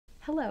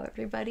Hello,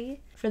 everybody.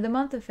 For the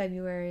month of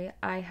February,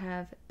 I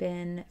have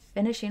been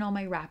finishing all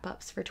my wrap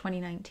ups for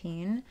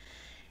 2019,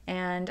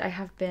 and I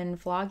have been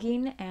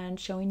vlogging and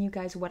showing you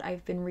guys what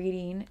I've been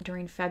reading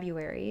during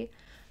February.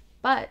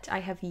 But I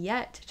have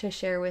yet to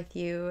share with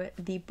you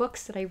the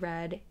books that I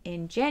read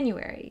in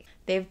January.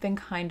 They've been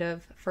kind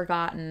of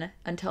forgotten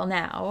until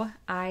now.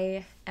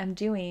 I am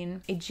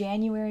doing a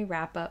January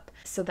wrap up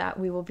so that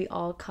we will be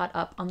all caught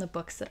up on the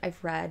books that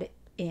I've read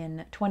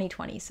in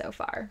 2020 so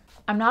far.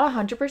 I'm not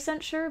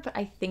 100% sure, but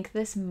I think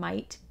this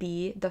might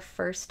be the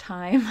first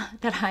time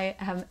that I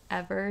am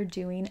ever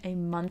doing a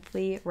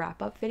monthly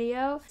wrap-up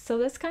video. So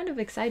that's kind of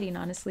exciting,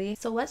 honestly.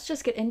 So let's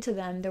just get into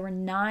them. There were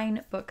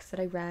 9 books that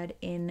I read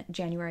in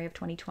January of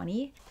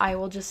 2020. I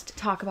will just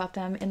talk about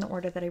them in the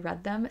order that I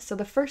read them. So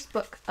the first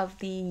book of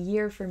the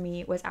year for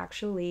me was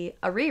actually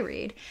a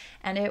reread,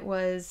 and it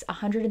was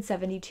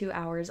 172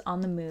 Hours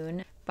on the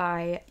Moon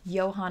by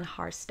Johan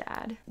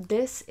Harstad.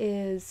 This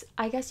is,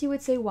 I guess you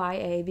would say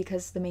YA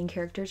because the main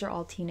characters are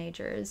all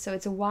teenagers. So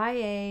it's a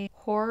YA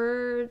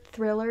horror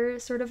thriller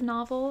sort of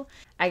novel.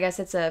 I guess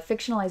it's a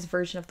fictionalized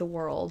version of the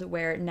world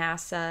where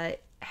NASA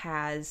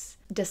has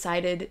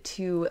decided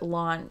to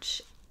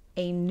launch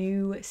a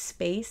new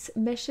space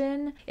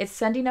mission. It's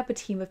sending up a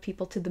team of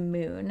people to the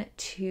moon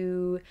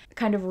to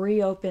kind of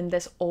reopen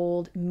this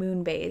old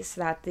moon base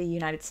that the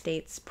United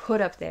States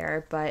put up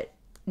there, but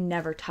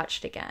never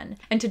touched again.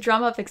 And to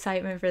drum up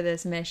excitement for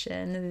this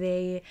mission,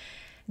 they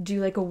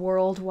do like a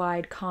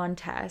worldwide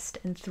contest,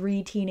 and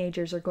 3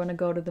 teenagers are going to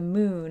go to the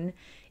moon.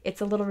 It's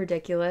a little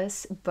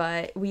ridiculous,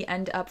 but we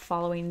end up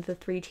following the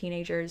 3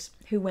 teenagers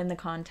who win the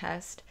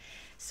contest.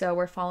 So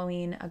we're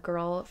following a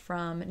girl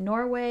from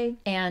Norway,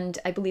 and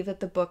I believe that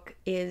the book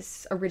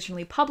is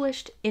originally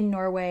published in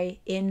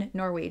Norway in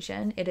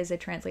Norwegian. It is a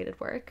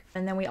translated work.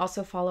 And then we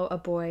also follow a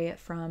boy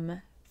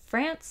from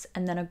France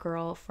and then a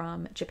girl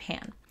from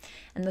Japan.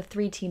 And the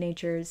 3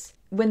 teenagers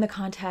win the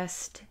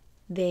contest.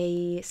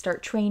 They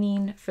start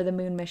training for the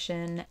moon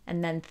mission,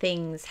 and then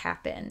things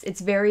happen. It's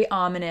very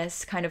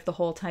ominous kind of the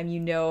whole time. You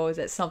know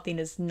that something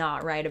is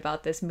not right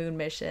about this moon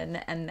mission,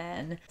 and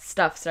then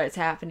stuff starts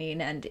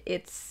happening, and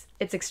it's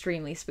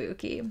extremely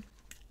spooky.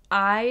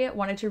 I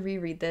wanted to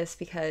reread this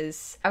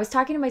because I was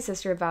talking to my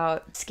sister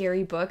about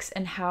scary books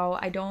and how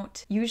I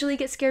don't usually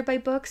get scared by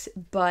books,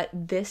 but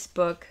this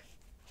book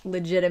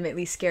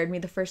legitimately scared me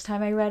the first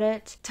time I read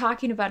it.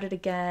 Talking about it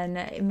again,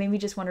 it made me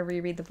just want to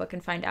reread the book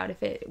and find out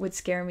if it would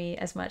scare me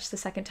as much the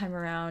second time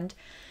around.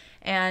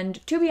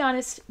 And to be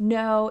honest,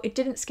 no, it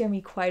didn't scare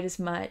me quite as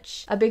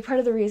much. A big part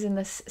of the reason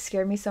this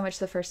scared me so much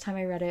the first time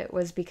I read it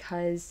was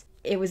because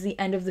it was the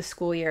end of the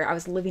school year. I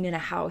was living in a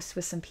house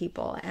with some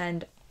people,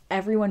 and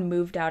everyone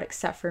moved out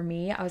except for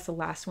me. I was the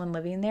last one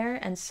living there.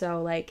 And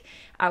so like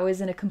I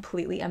was in a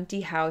completely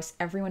empty house.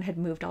 Everyone had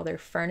moved all their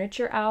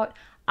furniture out.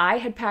 I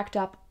had packed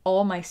up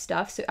all my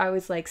stuff. So I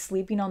was like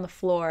sleeping on the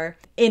floor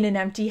in an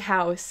empty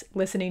house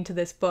listening to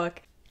this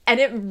book. And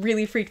it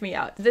really freaked me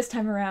out. This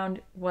time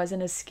around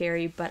wasn't as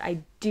scary, but I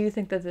do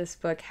think that this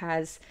book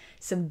has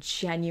some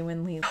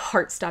genuinely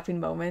heart-stopping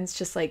moments.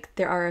 Just like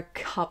there are a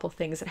couple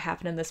things that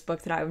happen in this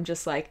book that I'm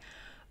just like,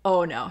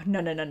 oh no.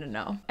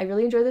 I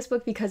really enjoy this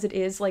book because it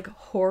is like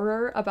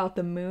horror about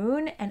the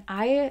moon, and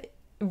I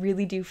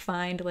really do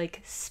find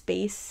like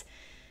space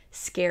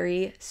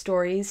scary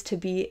stories to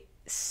be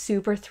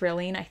super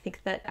thrilling. I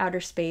think that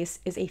outer space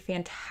is a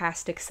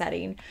fantastic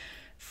setting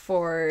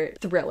for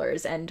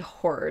thrillers and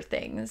horror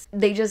things.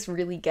 They just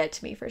really get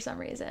to me for some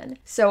reason.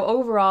 So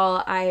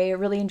overall, I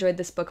really enjoyed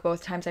this book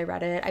both times I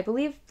read it. I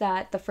believe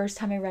that the first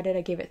time I read it,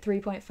 I gave it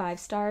 3.5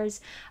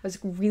 stars. I was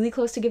really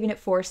close to giving it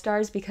 4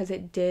 stars because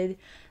it did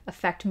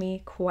affect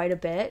me quite a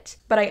bit,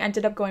 but I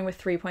ended up going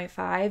with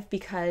 3.5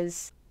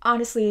 because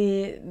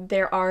honestly,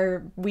 there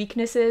are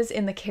weaknesses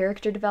in the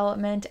character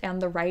development and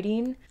the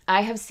writing.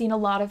 I have seen a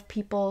lot of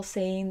people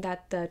saying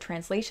that the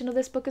translation of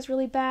this book is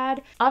really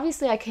bad.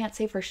 Obviously, I can't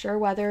say for sure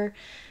whether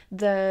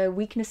the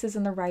weaknesses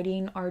in the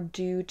writing are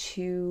due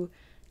to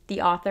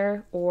the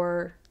author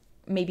or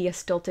maybe a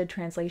stilted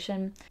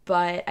translation,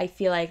 but I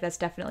feel like that's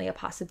definitely a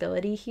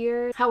possibility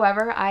here.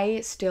 However,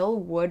 I still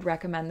would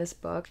recommend this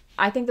book.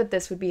 I think that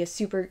this would be a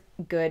super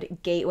good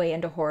gateway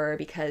into horror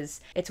because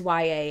it's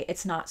YA.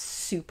 It's not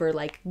super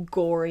like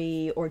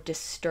gory or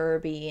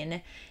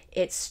disturbing.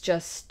 It's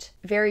just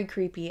very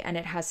creepy, and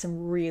it has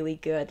some really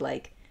good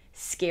like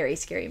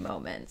scary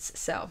moments.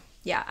 So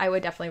yeah, I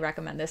would definitely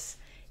recommend this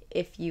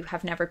if you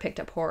have never picked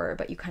up horror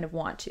but you kind of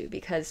want to,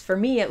 because for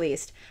me at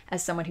least,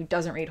 as someone who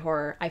doesn't read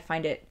horror, I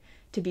find it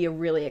to be a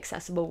really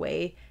accessible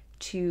way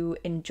to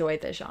enjoy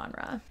the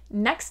genre.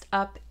 Next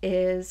up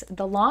is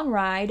The Long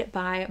Ride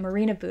by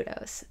Marina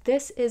Budos.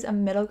 This is a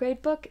middle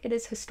grade book. It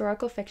is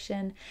historical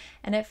fiction,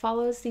 and it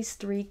follows these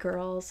 3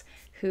 girls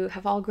who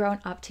have all grown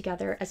up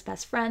together as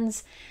best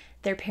friends.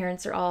 Their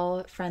parents are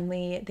all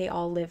friendly. They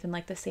all live in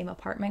like the same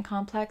apartment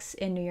complex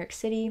in New York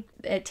City.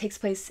 It takes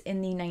place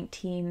in the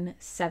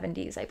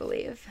 1970s, I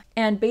believe.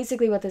 And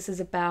basically what this is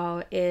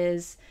about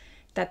is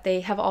that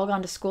they have all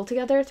gone to school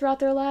together throughout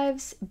their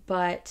lives,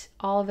 but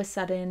all of a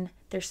sudden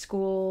their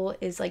school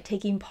is like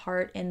taking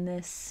part in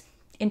this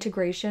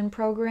integration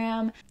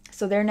program.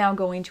 So they're now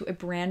going to a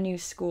brand new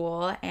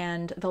school,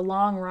 and the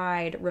long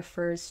ride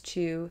refers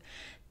to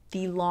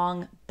the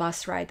long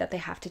bus ride that they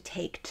have to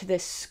take to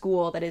this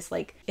school that is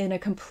like in a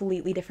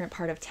completely different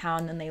part of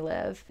town than they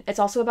live. It's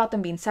also about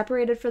them being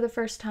separated for the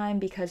first time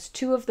because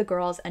two of the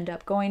girls end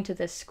up going to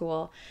this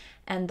school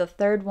and the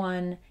third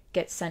one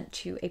gets sent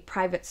to a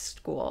private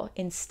school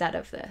instead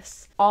of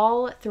this.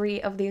 All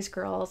three of these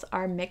girls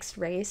are mixed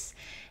race,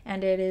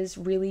 and it is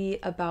really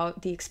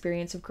about the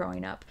experience of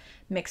growing up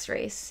mixed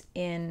race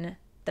in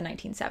the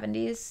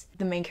 1970s.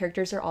 The main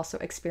characters are also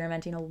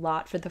experimenting a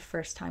lot for the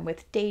first time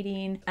with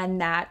dating, and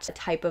that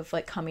type of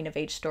like coming of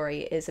age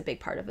story is a big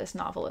part of this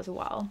novel as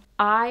well.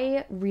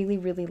 I really,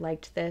 really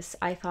liked this.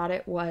 I thought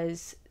it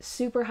was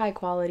super high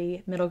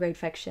quality middle grade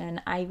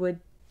fiction. I would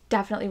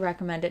definitely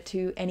recommend it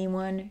to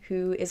anyone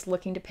who is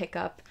looking to pick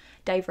up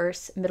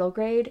diverse middle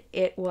grade.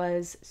 It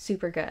was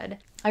super good.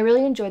 I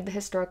really enjoyed the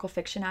historical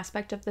fiction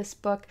aspect of this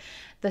book.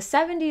 The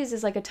 70s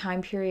is like a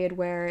time period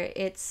where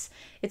it's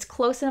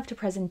close enough to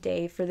present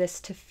day for this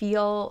to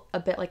feel a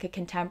bit like a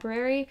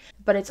contemporary,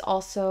 but it's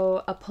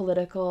also a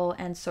political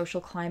and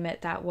social climate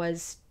that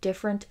was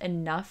different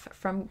enough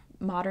from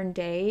modern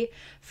day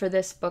for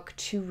this book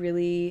to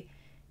really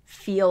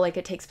feel like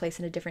it takes place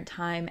in a different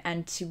time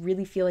and to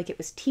really feel like it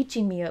was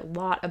teaching me a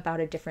lot about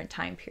a different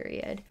time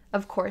period.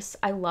 Of course,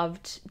 I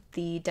loved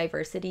the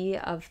diversity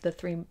of the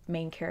three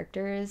main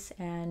characters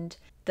and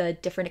the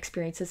different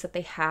experiences that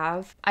they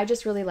have. I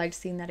just really liked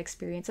seeing that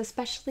experience,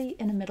 especially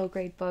in a middle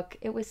grade book.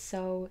 It was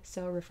so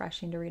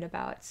refreshing to read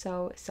about.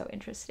 So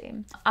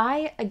interesting.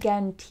 I,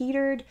 again,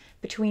 teetered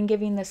between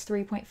giving this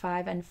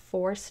 3.5 and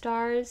 4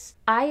 stars.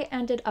 I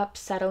ended up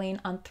settling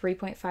on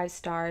 3.5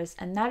 stars,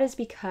 and that is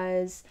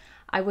because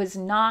I was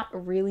not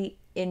really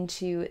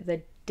into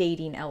the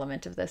dating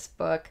element of this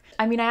book.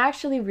 I mean, I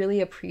actually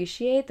really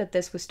appreciate that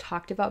this was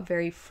talked about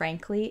very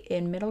frankly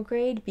in middle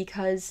grade,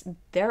 because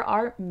there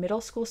are middle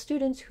school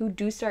students who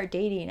do start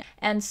dating.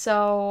 And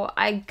so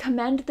I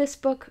commend this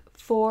book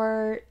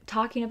for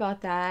talking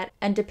about that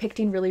and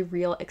depicting really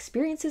real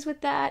experiences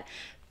with that.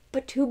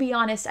 But to be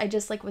honest, I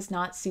just was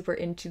not super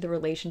into the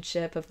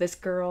relationship of this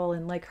girl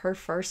and her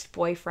first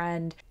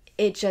boyfriend.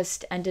 It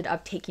just ended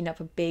up taking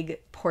up a big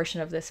portion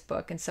of this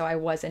book, and so I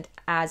wasn't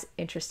as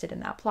interested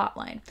in that plot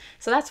line.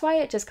 So that's why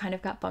it just kind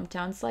of got bumped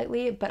down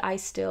slightly, but I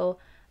still,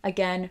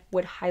 again,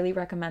 would highly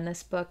recommend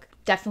this book.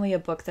 Definitely a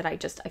book that I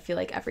feel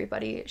like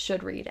everybody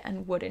should read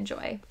and would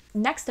enjoy.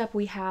 Next up,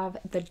 we have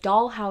The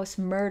Dollhouse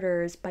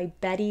Murders by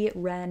Betty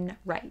Wren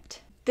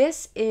Wright.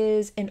 This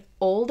is an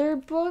older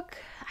book.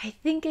 I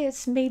think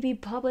it's maybe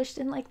published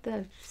in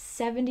the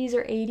 70s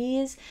or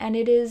 80s, and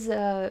it is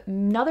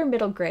another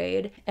middle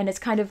grade, and it's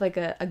kind of like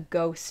a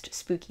ghost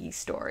spooky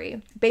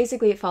story.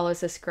 Basically, it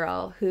follows this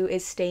girl who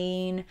is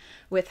staying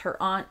with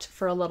her aunt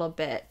for a little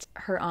bit.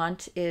 Her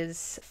aunt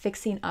is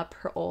fixing up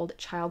her old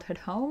childhood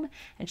home,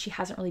 and she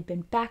hasn't really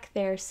been back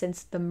there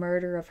since the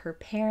murder of her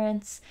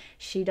parents.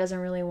 She doesn't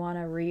really want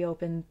to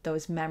reopen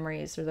those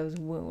memories or those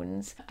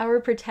wounds. Our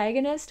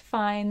protagonist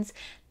finds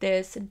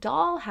this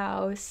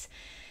dollhouse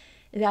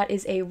that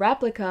is a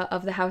replica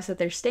of the house that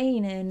they're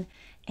staying in,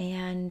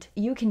 and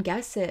you can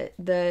guess it,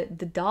 the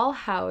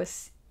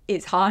dollhouse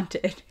is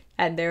haunted,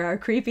 and there are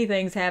creepy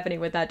things happening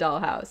with that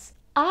dollhouse.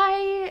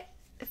 I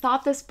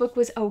thought this book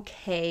was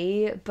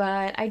okay,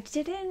 but I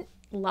didn't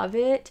love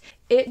it.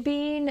 It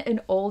being an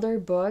older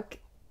book,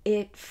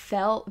 it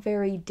felt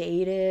very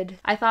dated.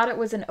 I thought it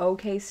was an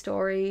okay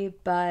story,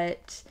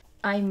 but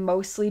I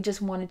mostly just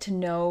wanted to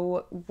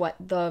know what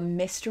the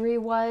mystery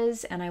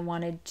was, and I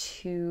wanted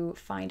to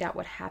find out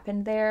what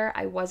happened there.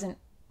 I wasn't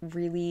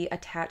really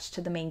attached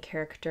to the main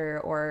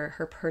character or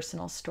her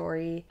personal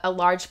story. A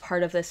large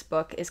part of this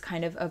book is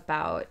kind of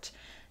about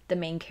the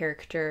main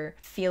character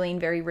feeling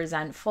very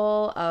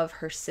resentful of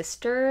her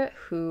sister,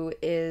 who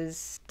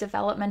is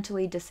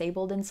developmentally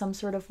disabled in some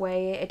sort of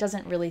way. It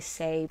doesn't really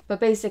say,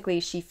 but basically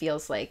she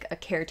feels like a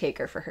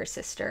caretaker for her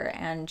sister,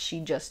 and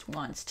she just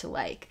wants to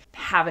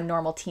have a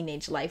normal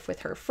teenage life with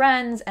her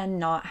friends and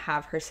not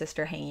have her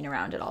sister hanging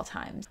around at all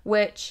times,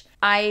 which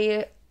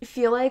I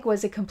feel like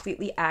was a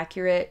completely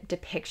accurate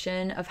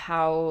depiction of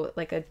how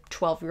a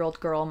 12-year-old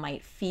girl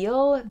might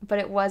feel, but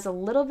it was a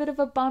little bit of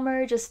a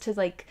bummer just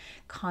to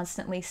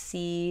constantly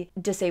see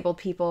disabled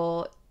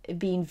people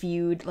being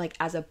viewed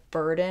as a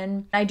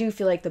burden. I do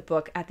feel like the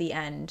book at the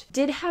end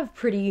did have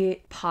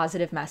pretty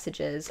positive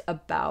messages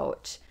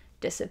about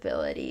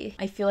disability.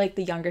 I feel like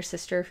the younger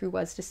sister who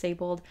was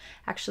disabled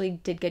actually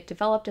did get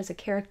developed as a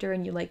character,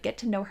 and you get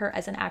to know her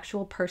as an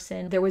actual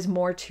person. There was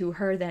more to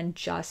her than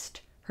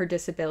just her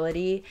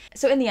disability.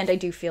 So in the end, I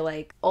do feel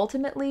like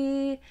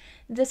ultimately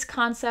this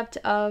concept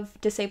of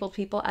disabled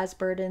people as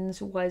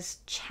burdens was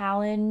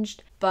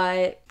challenged,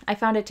 but I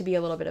found it to be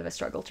a little bit of a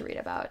struggle to read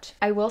about.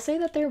 I will say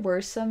that there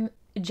were some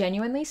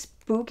genuinely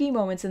spooky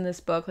moments in this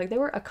book. There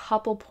were a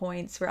couple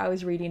points where I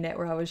was reading it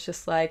where I was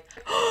just like,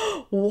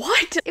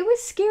 what? It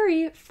was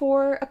scary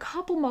for a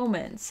couple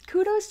moments.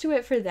 Kudos to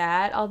it for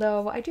that,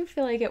 although I do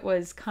feel like it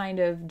was kind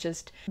of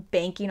just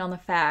banking on the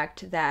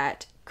fact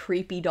that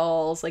creepy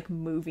dolls like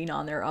moving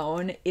on their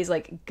own is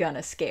like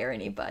gonna scare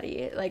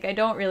anybody. Like, I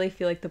don't really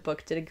feel like the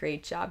book did a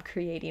great job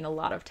creating a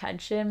lot of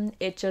tension.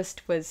 It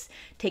just was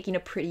taking a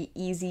pretty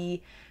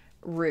easy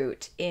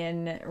route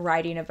in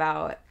writing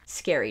about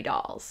scary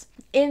dolls.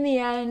 In the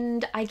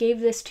end, I gave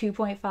this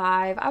 2.5.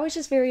 I was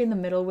just very in the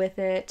middle with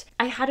it.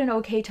 I had an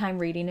okay time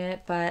reading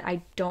it, but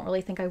I don't really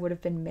think I would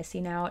have been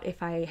missing out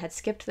if I had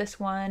skipped this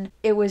one.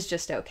 It was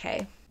just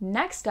okay.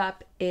 Next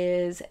up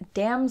is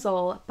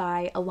Damsel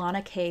by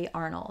Alana K.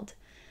 Arnold.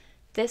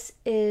 This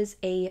is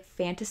a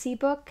fantasy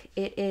book.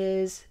 It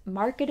is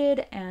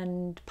marketed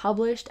and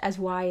published as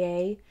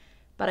YA,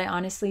 but I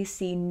honestly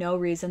see no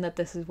reason that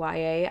this is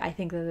YA. I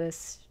think that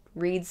this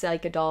reads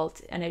like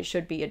adult and it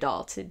should be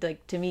adult.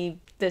 Like, to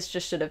me, this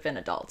just should have been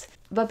adult.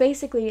 But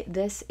basically,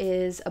 this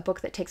is a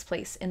book that takes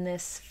place in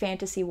this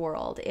fantasy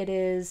world. It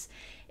is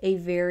a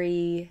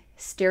very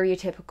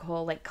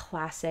stereotypical, like,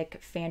 classic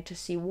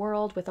fantasy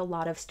world with a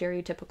lot of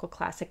stereotypical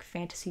classic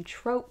fantasy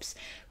tropes.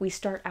 We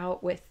start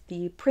out with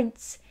the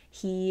prince.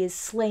 He is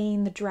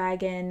slaying the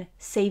dragon,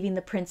 saving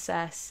the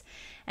princess,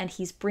 and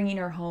he's bringing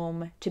her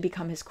home to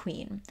become his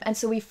queen. And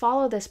so we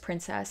follow this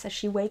princess as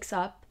she wakes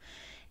up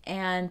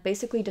and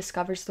basically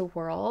discovers the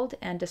world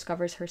and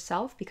discovers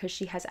herself because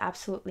she has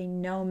absolutely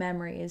no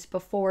memories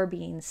before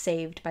being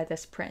saved by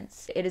this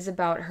prince. It is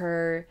about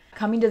her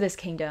coming to this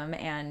kingdom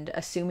and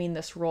assuming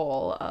this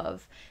role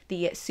of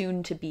the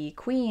soon-to-be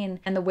queen,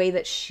 and the way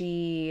that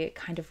she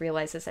kind of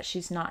realizes that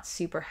she's not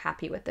super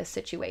happy with this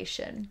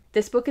situation.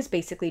 This book is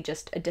basically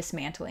just a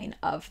dismantling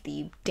of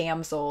the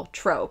damsel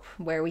trope,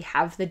 where we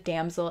have the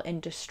damsel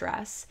in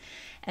distress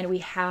and we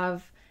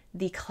have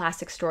the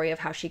classic story of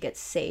how she gets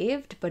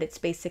saved, but it's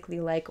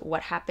basically like,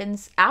 what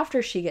happens after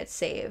she gets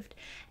saved?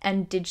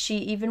 And did she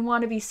even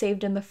want to be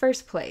saved in the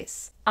first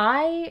place?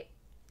 I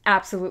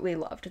absolutely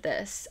loved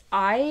this.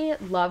 I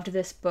loved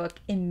this book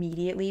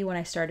immediately when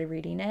I started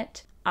reading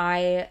it.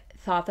 I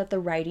thought that the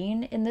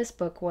writing in this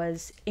book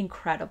was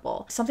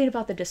incredible. Something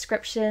about the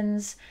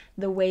descriptions,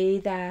 the way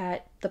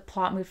that the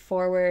plot moved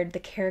forward, the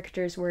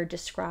characters were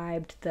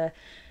described, the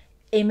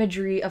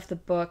imagery of the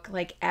book,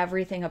 like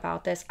everything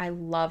about this, I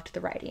loved the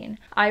writing.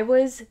 I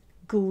was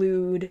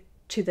glued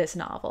to this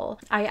novel.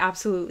 I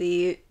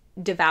absolutely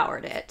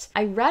devoured it.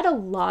 I read a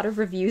lot of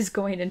reviews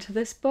going into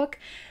this book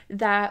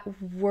that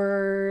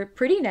were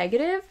pretty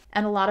negative,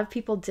 and a lot of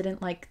people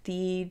didn't like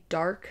the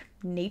dark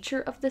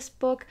nature of this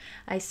book.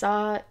 I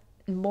saw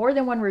more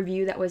than one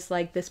review that was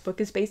like, this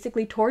book is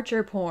basically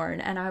torture porn,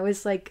 and I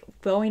was like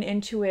going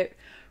into it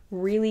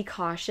really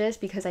cautious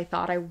because I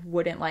thought I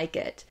wouldn't like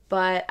it.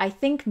 But I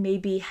think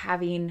maybe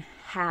having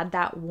had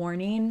that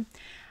warning,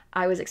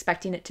 I was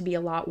expecting it to be a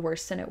lot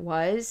worse than it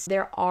was.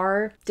 There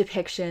are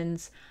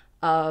depictions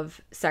of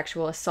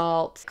sexual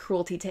assault,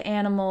 cruelty to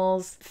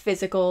animals,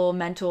 physical,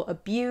 mental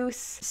abuse.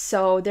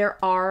 So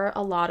there are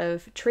a lot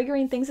of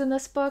triggering things in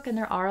this book, and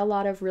there are a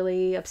lot of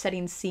really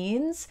upsetting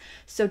scenes.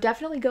 So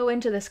definitely go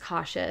into this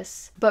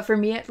cautious. But for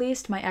me, at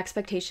least, my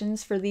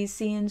expectations for these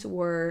scenes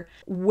were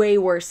way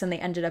worse than they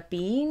ended up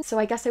being. So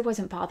I guess I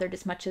wasn't bothered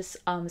as much as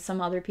some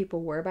other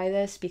people were by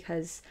this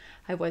because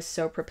I was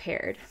so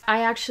prepared.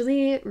 I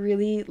actually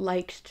really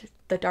liked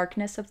the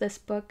darkness of this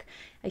book.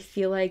 I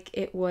feel like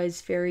it was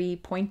very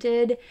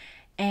pointed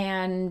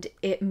and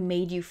it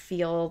made you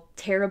feel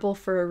terrible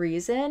for a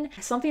reason.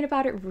 Something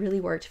about it really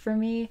worked for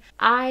me.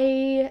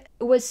 I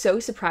was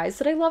so surprised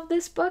that I loved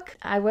this book.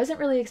 I wasn't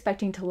really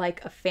expecting to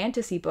like a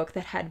fantasy book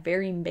that had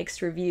very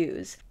mixed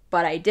reviews,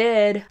 but I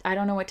did. I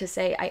don't know what to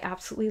say. I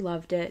absolutely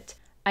loved it.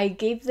 I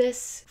gave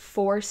this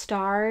 4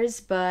 stars,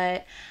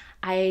 but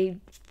I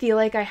feel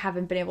like I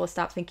haven't been able to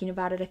stop thinking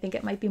about it. I think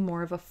it might be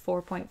more of a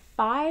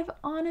 4.5,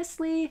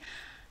 honestly.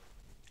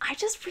 I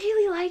just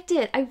really liked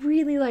it. I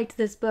really liked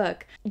this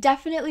book.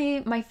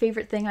 Definitely my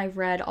favorite thing I've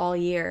read all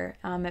year.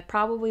 It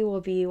probably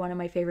will be one of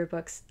my favorite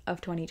books of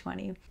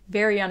 2020.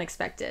 Very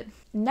unexpected.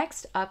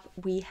 Next up,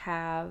 we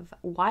have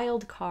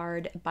Wild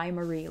Card by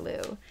Marie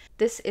Lu.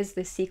 This is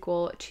the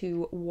sequel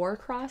to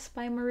Warcross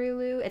by Marie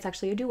Lu. It's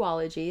actually a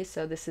duology,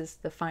 so this is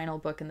the final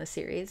book in the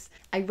series.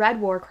 I read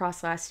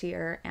Warcross last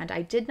year, and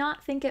I did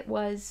not think it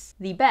was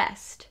the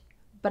best,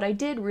 but I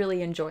did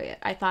really enjoy it.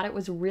 I thought it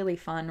was really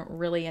fun,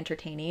 really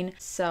entertaining,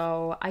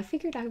 so I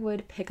figured I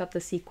would pick up the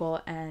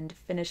sequel and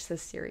finish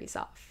this series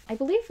off. I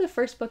believe the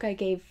first book I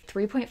gave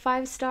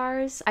 3.5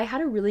 stars. I had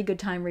a really good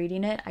time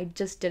reading it. I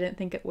just didn't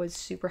think it was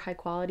super high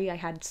quality. I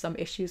had some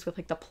issues with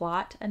like the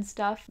plot and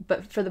stuff,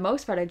 but for the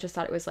most part I just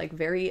thought it was like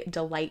very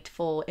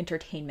delightful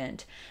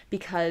entertainment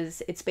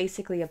because it's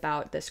basically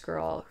about this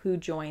girl who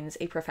joins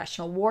a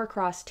professional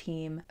Warcross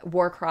team.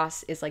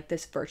 Warcross is like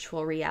this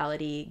virtual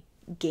reality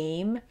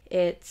game.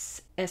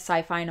 It's a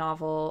sci-fi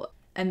novel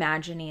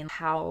imagining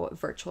how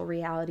virtual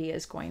reality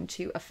is going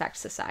to affect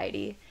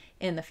society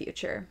in the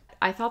future.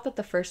 I thought that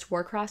the first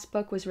Warcross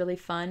book was really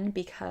fun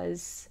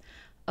because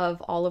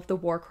of all of the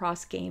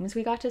Warcross games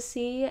we got to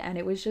see, and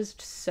it was just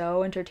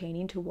so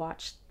entertaining to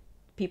watch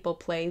people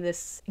play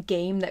this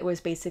game that was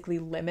basically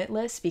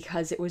limitless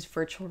because it was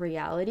virtual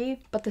reality.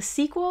 But the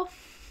sequel,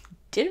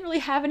 didn't really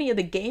have any of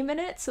the game in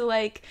it. So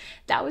like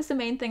that was the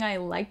main thing I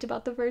liked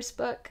about the first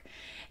book.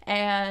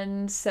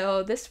 And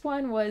so this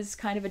one was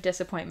kind of a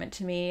disappointment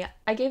to me.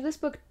 I gave this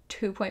book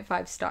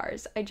 2.5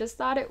 stars. I just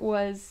thought it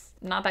was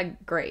not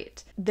that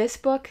great. This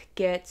book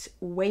gets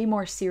way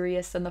more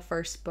serious than the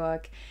first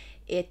book.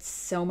 It's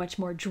so much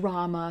more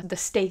drama. The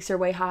stakes are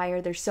way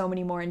higher. There's so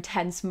many more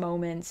intense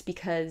moments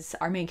because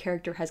our main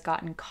character has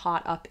gotten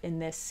caught up in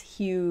this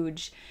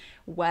huge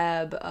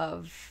web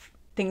of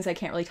things I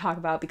can't really talk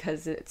about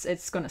because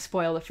it's going to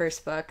spoil the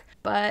first book.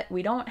 But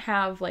we don't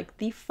have like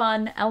the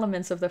fun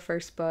elements of the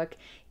first book.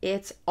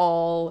 It's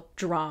all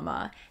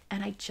drama.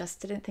 And I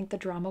just didn't think the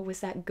drama was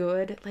that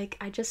good. Like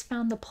I just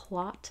found the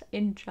plot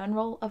in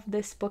general of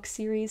this book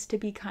series to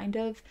be kind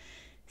of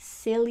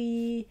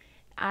silly.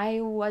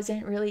 I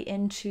wasn't really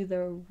into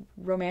the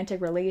romantic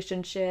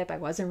relationship. I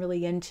wasn't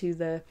really into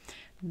the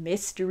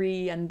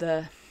mystery and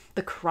the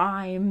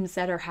crimes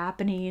that are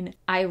happening.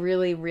 I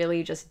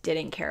really just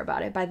didn't care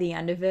about it by the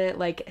end of it.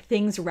 Like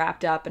things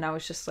wrapped up and I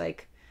was just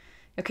like,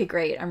 okay,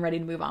 great, I'm ready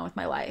to move on with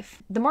my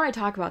life. The more I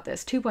talk about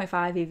this,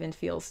 2.5 even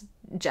feels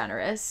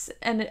generous,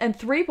 and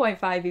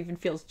 3.5 even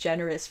feels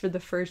generous for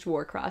the first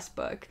Warcross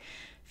book.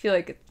 I feel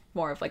like it's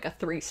more of like a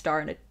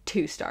 3-star and a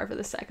 2-star for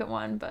the second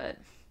one, but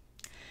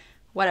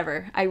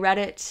whatever. I read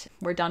it,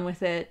 we're done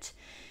with it.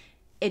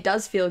 It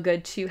does feel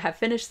good to have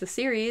finished the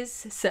series,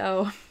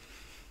 so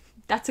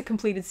that's a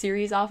completed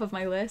series off of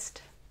my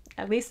list.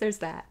 At least there's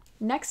that.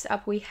 Next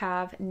up we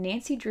have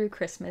Nancy Drew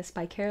Christmas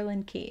by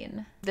Carolyn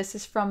Keene. This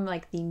is from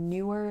like the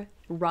newer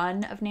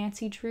run of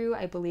Nancy Drew.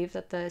 I believe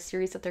that the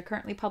series that they're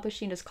currently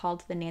publishing is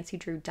called the Nancy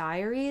Drew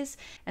Diaries.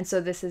 And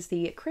so this is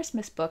the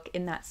Christmas book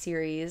in that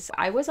series.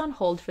 I was on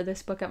hold for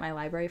this book at my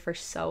library for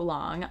so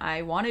long.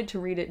 I wanted to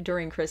read it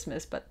during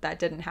Christmas, but that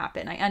didn't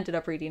happen. I ended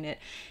up reading it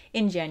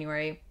in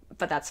January,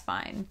 but that's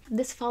fine.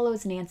 This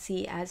follows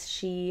Nancy as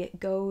she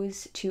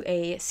goes to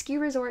a ski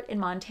resort in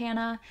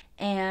Montana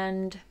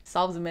and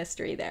solves a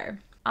mystery there.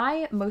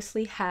 I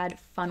mostly had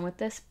fun with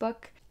this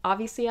book.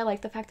 Obviously, I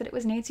like the fact that it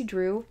was Nancy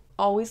Drew.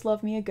 Always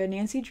love me a good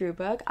Nancy Drew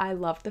book. I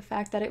loved the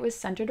fact that it was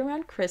centered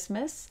around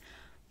Christmas.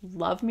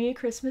 Love me a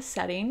Christmas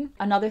setting.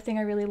 Another thing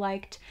I really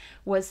liked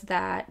was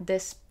that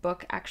this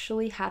book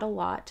actually had a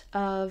lot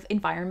of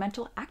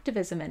environmental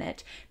activism in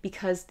it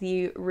because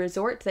the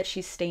resort that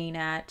she's staying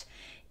at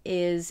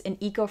is an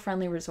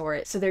eco-friendly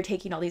resort. So they're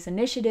taking all these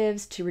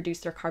initiatives to reduce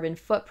their carbon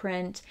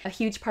footprint. A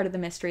huge part of the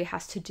mystery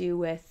has to do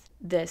with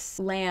this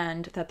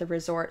land that the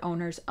resort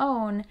owners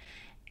own,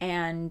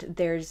 and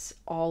there's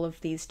all of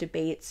these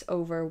debates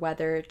over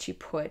whether to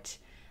put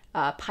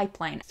a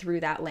pipeline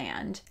through that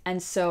land.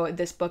 And so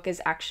this book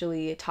is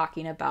actually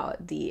talking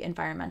about the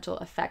environmental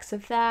effects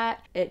of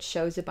that. It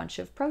shows a bunch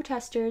of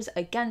protesters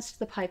against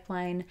the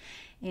pipeline,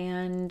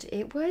 and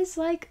it was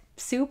like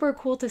super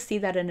cool to see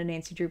that in a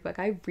Nancy Drew book.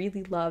 I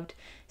really loved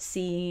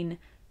seeing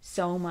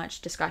so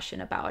much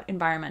discussion about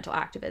environmental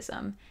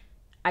activism.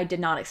 I did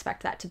not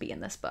expect that to be in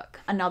this book.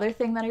 Another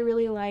thing that I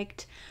really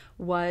liked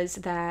was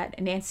that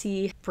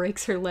Nancy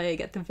breaks her leg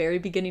at the very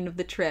beginning of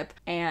the trip,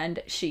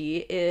 and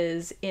she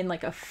is in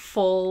like a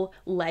full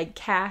leg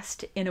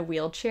cast in a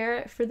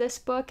wheelchair for this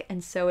book.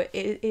 And so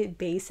it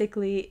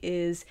basically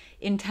is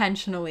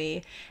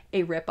intentionally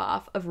a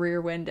ripoff of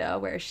Rear Window,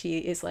 where she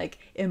is like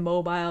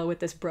immobile with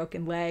this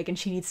broken leg and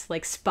she needs to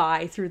like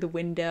spy through the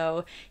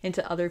window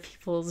into other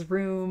people's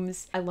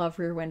rooms. I love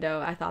Rear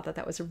Window. I thought that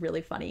that was a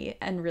really funny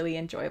and really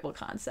enjoyable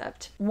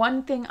concept.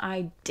 One thing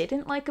I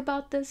didn't like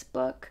about this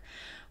book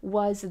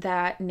was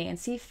that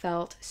Nancy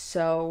felt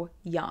so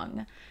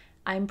young.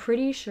 I'm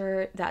pretty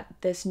sure that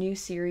this new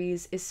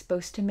series is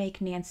supposed to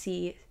make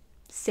Nancy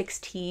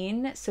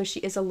 16, so she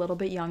is a little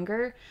bit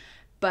younger,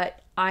 but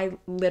I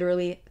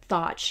literally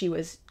thought she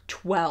was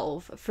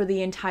 12 for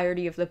the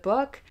entirety of the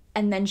book.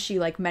 And then she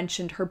like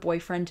mentioned her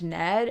boyfriend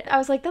Ned. I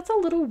was like, that's a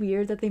little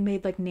weird that they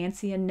made like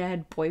Nancy and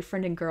Ned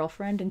boyfriend and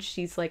girlfriend and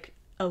she's like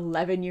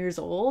 11 years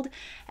old.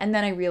 And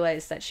then I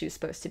realized that she was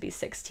supposed to be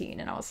 16,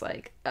 and I was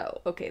like,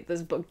 oh, okay,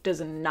 this book does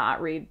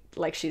not read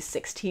like she's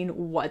 16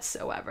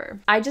 whatsoever.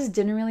 I just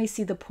didn't really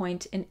see the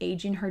point in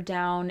aging her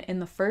down in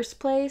the first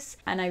place,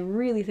 and I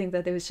really think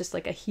that there was just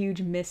like a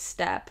huge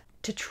misstep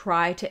to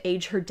try to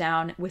age her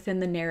down within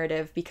the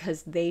narrative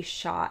because they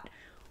shot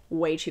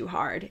way too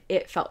hard.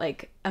 It felt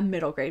like a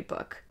middle grade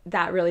book.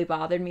 That really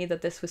bothered me,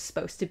 that this was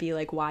supposed to be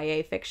like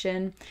YA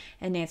fiction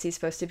and Nancy's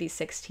supposed to be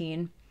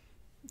 16.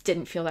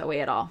 Didn't feel that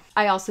way at all.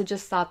 I also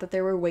just thought that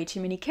there were way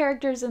too many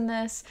characters in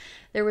this.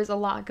 There was a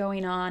lot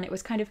going on. It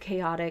was kind of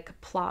chaotic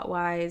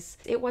plot-wise.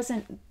 It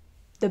wasn't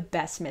the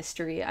best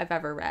mystery I've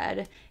ever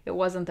read. It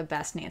wasn't the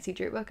best Nancy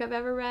Drew book I've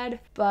ever read,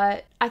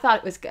 but I thought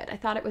it was good. I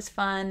thought it was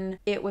fun.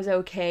 It was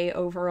okay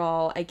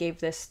overall. I gave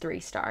this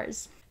 3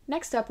 stars.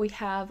 Next up, we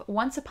have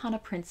Once Upon a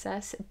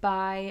Princess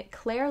by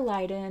Claire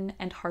Lydon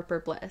and Harper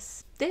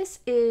Bliss. This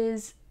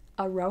is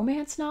a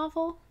romance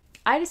novel.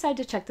 I decided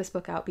to check this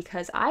book out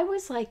because I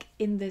was like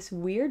in this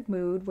weird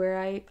mood where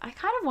I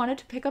kind of wanted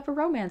to pick up a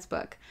romance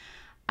book.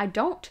 I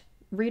don't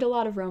read a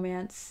lot of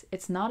romance.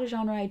 It's not a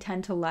genre I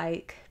tend to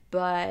like,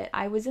 but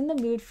I was in the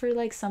mood for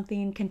like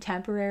something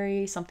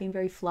contemporary, something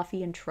very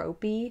fluffy and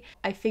tropey.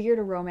 I figured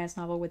a romance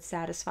novel would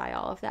satisfy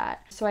all of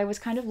that. So I was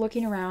kind of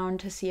looking around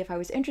to see if I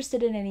was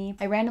interested in any.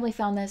 I randomly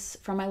found this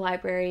from my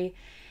library,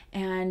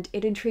 and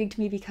it intrigued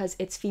me because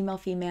it's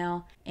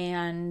female,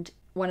 and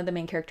one of the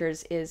main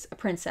characters is a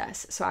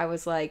princess. So I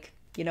was like,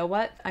 you know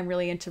what? I'm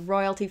really into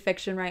royalty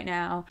fiction right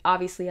now.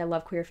 Obviously, I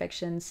love queer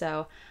fiction,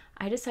 so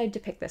I decided to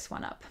pick this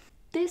one up.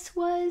 This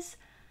was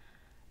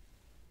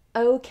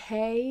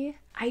okay.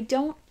 I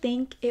don't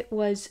think it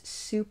was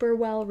super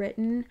well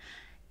written.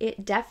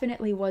 It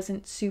definitely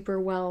wasn't super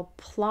well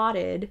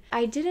plotted.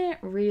 I didn't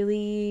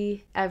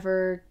really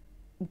ever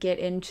get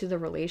into the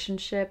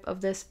relationship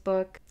of this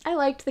book. I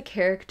liked the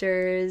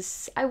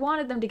characters. I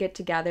wanted them to get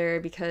together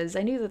because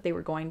I knew that they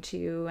were going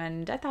to,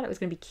 and I thought it was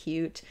going to be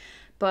cute.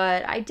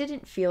 But I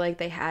didn't feel like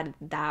they had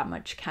that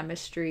much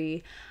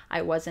chemistry.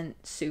 I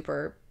wasn't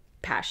super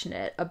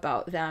passionate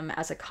about them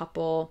as a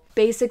couple.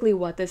 Basically,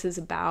 what this is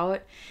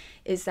about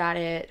is that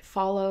it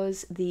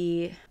follows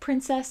the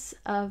princess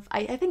of,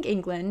 I think,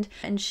 England,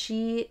 and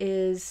she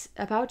is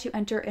about to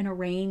enter an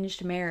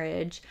arranged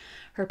marriage.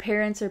 Her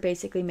parents are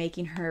basically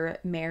making her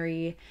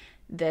marry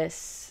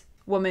this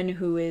woman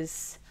who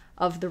is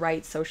of the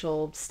right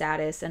social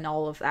status and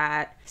all of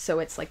that. So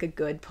it's like a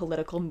good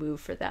political move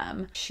for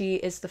them. She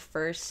is the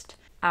first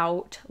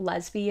out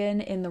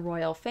lesbian in the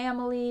royal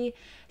family.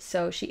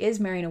 So she is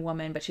marrying a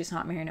woman, but she's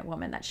not marrying a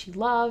woman that she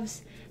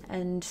loves.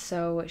 And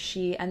so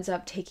she ends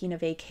up taking a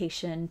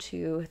vacation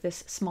to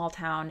this small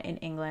town in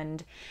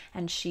England,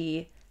 and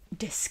she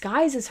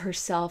disguises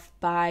herself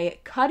by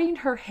cutting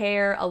her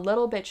hair a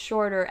little bit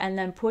shorter and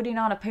then putting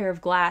on a pair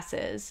of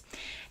glasses.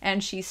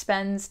 And she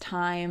spends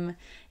time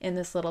in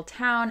this little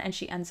town, and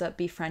she ends up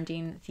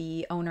befriending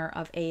the owner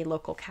of a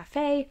local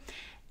cafe,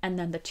 and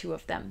then the two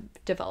of them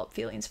develop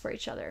feelings for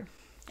each other.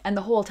 And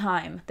the whole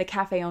time, the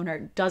cafe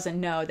owner doesn't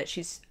know that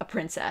she's a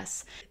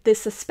princess.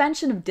 This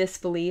suspension of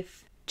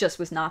disbelief just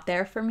was not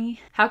there for me.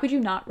 How could you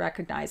not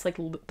recognize like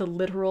the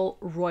literal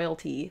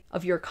royalty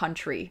of your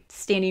country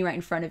standing right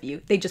in front of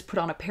you? They just put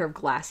on a pair of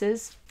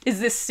glasses.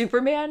 Is this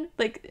Superman?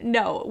 Like,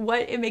 no,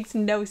 what? It makes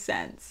no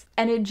sense.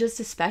 And it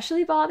just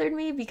especially bothered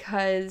me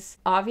because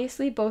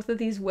obviously both of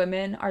these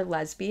women are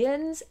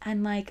lesbians,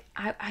 and like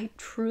I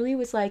truly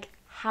was like,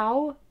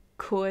 how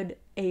could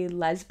a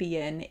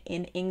lesbian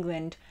in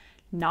England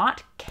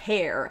not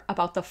care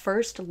about the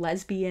first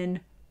lesbian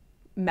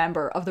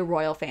member of the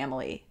royal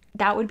family?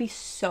 That would be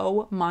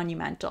so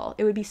monumental.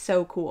 It would be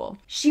so cool.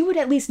 She would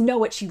at least know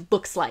what she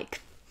looks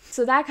like.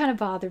 So that kind of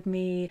bothered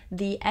me.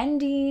 The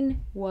ending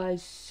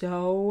was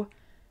so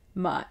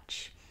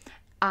much.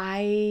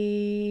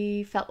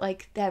 I felt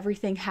like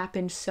everything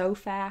happened so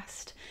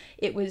fast.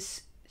 It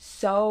was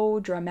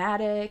so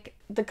dramatic.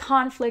 The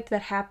conflict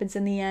that happens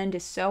in the end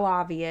is so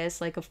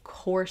obvious. Like, of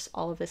course,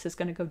 all of this is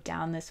going to go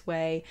down this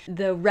way.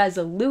 The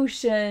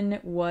resolution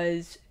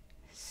was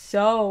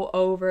so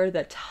over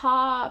the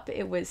top.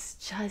 It was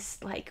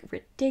just like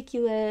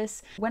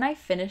ridiculous. When I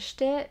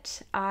finished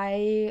it,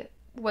 I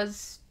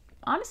was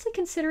honestly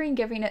considering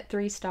giving it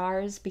 3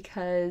 stars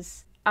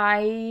because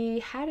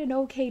I had an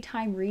okay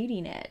time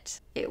reading it.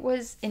 It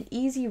was an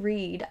easy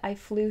read. I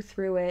flew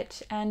through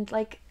it, and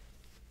like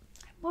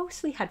I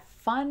mostly had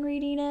fun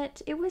reading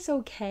it. It was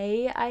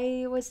okay.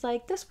 I was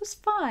like, this was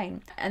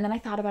fine. And then I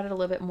thought about it a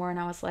little bit more, and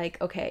I was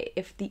like, okay,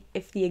 if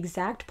the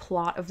exact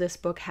plot of this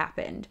book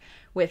happened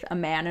with a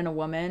man and a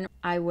woman,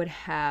 I would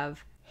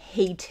have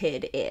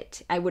hated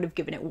it. I would have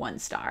given it 1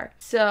 star.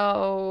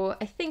 So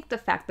I think the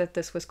fact that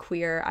this was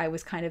queer, I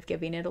was kind of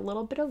giving it a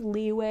little bit of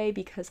leeway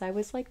because I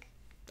was like,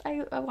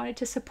 I wanted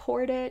to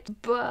support it.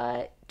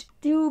 But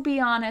to be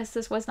honest,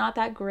 this was not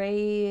that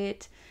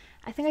great.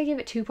 I think I gave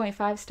it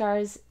 2.5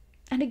 stars.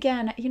 And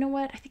again, you know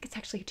what? I think it's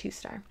actually a 2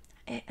 star.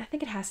 I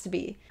think it has to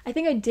be. I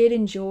think I did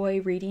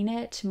enjoy reading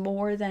it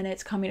more than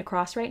it's coming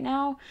across right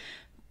now.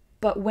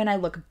 But when I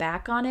look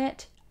back on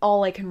it,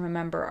 all I can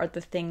remember are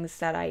the things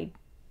that I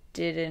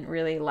didn't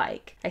really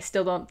like. I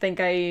still don't think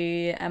I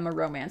am a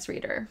romance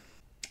reader.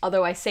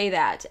 Although I say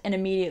that, and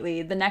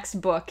immediately the next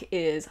book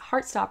is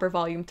Heartstopper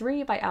Volume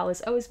 3 by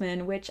Alice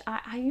Oseman, which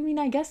I mean,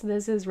 I guess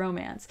this is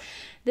romance.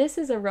 This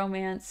is a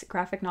romance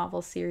graphic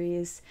novel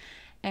series,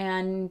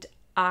 and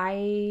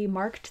I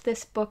marked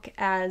this book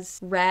as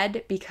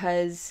read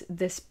because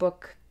this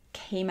book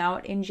came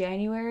out in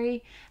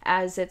January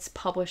as its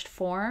published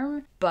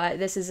form, but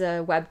this is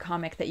a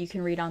webcomic that you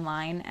can read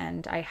online,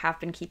 and I have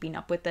been keeping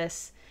up with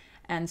this,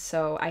 and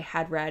so I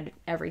had read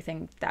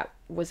everything that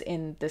was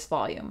in this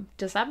volume.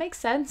 Does that make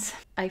sense?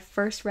 I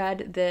first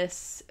read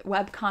this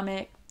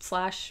webcomic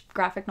 /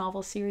 graphic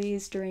novel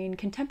series during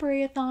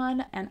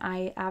Contemporary-a-thon, and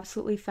I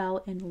absolutely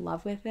fell in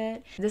love with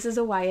it. This is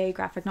a YA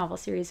graphic novel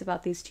series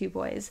about these 2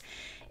 boys.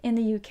 In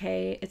the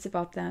UK, it's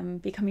about them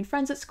becoming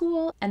friends at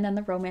school and then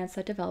the romance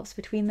that develops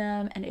between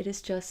them, and it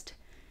is just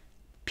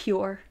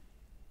pure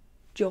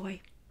joy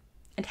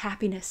and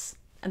happiness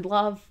and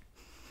love.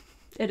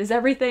 It is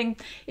everything.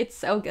 It's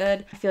so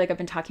good. I feel like I've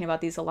been talking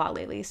about these a lot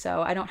lately,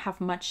 so I don't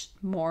have much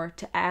more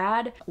to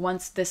add.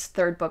 Once this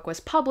third book was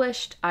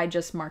published, I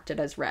just marked it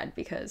as read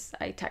because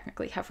I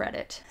technically have read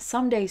it.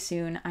 Someday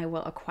soon, I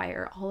will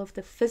acquire all of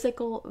the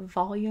physical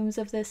volumes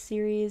of this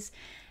series,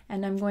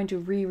 and I'm going to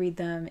reread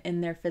them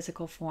in their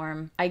physical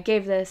form. I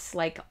gave this,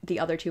 like the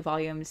other 2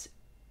 volumes,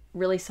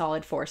 really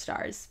solid 4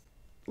 stars.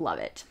 Love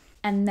it.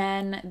 And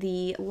then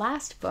the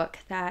last book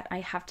that I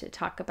have to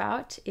talk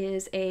about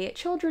is a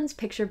children's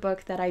picture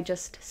book that I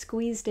just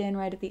squeezed in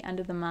right at the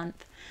end of the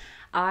month.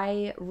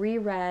 I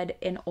reread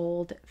an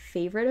old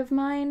favorite of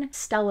mine,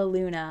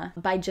 Stellaluna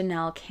by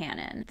Janelle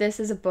Cannon. This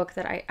is a book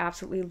that I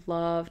absolutely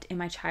loved in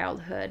my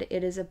childhood.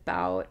 It is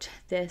about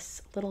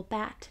this little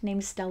bat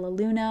named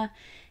Stellaluna,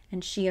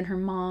 and she and her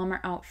mom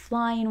are out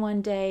flying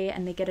one day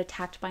and they get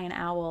attacked by an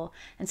owl,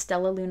 and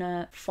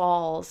Stellaluna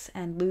falls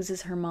and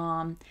loses her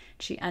mom.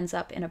 She ends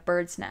up in a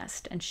bird's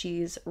nest and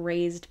she's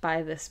raised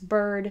by this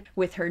bird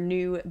with her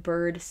new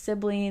bird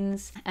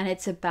siblings, and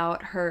it's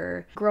about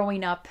her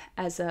growing up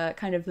as a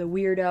kind of the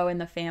weirdo in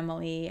the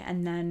family,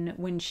 and then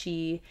when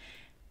she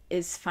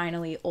is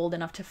finally old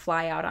enough to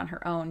fly out on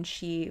her own,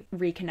 she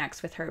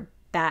reconnects with her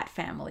bat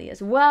family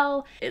as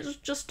well. It's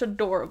just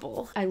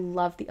adorable. I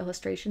love the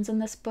illustrations in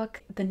this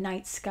book. The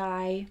night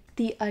sky,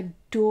 the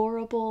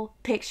adorable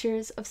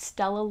pictures of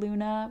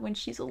Stellaluna when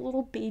she's a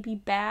little baby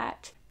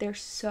bat. They're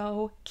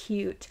so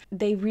cute.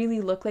 They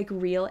really look like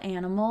real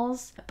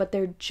animals, but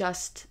they're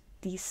just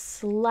the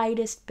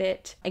slightest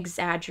bit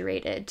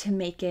exaggerated to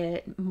make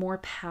it more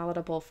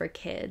palatable for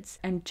kids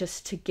and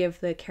just to give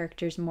the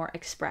characters more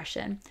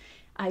expression.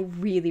 I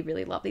really,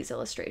 really love these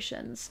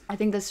illustrations. I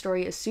think this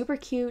story is super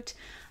cute.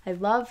 I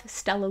love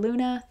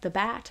Stellaluna, the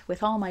bat,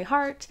 with all my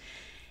heart.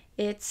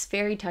 It's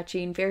very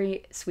touching,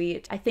 very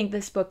sweet. I think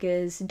this book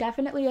is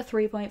definitely a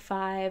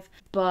 3.5,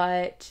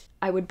 but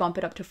I would bump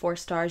it up to 4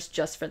 stars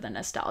just for the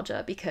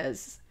nostalgia,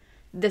 because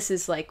this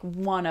is like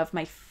one of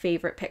my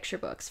favorite picture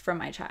books from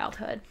my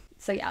childhood.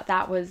 So yeah,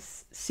 that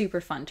was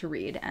super fun to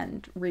read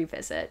and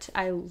revisit.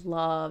 I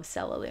love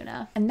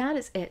Stellaluna. And that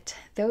is it.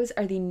 Those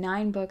are the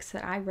 9 books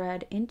that I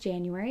read in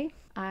January.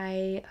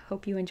 I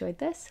hope you enjoyed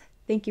this.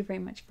 Thank you very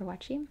much for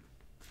watching,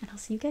 and I'll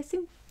see you guys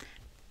soon.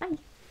 Bye.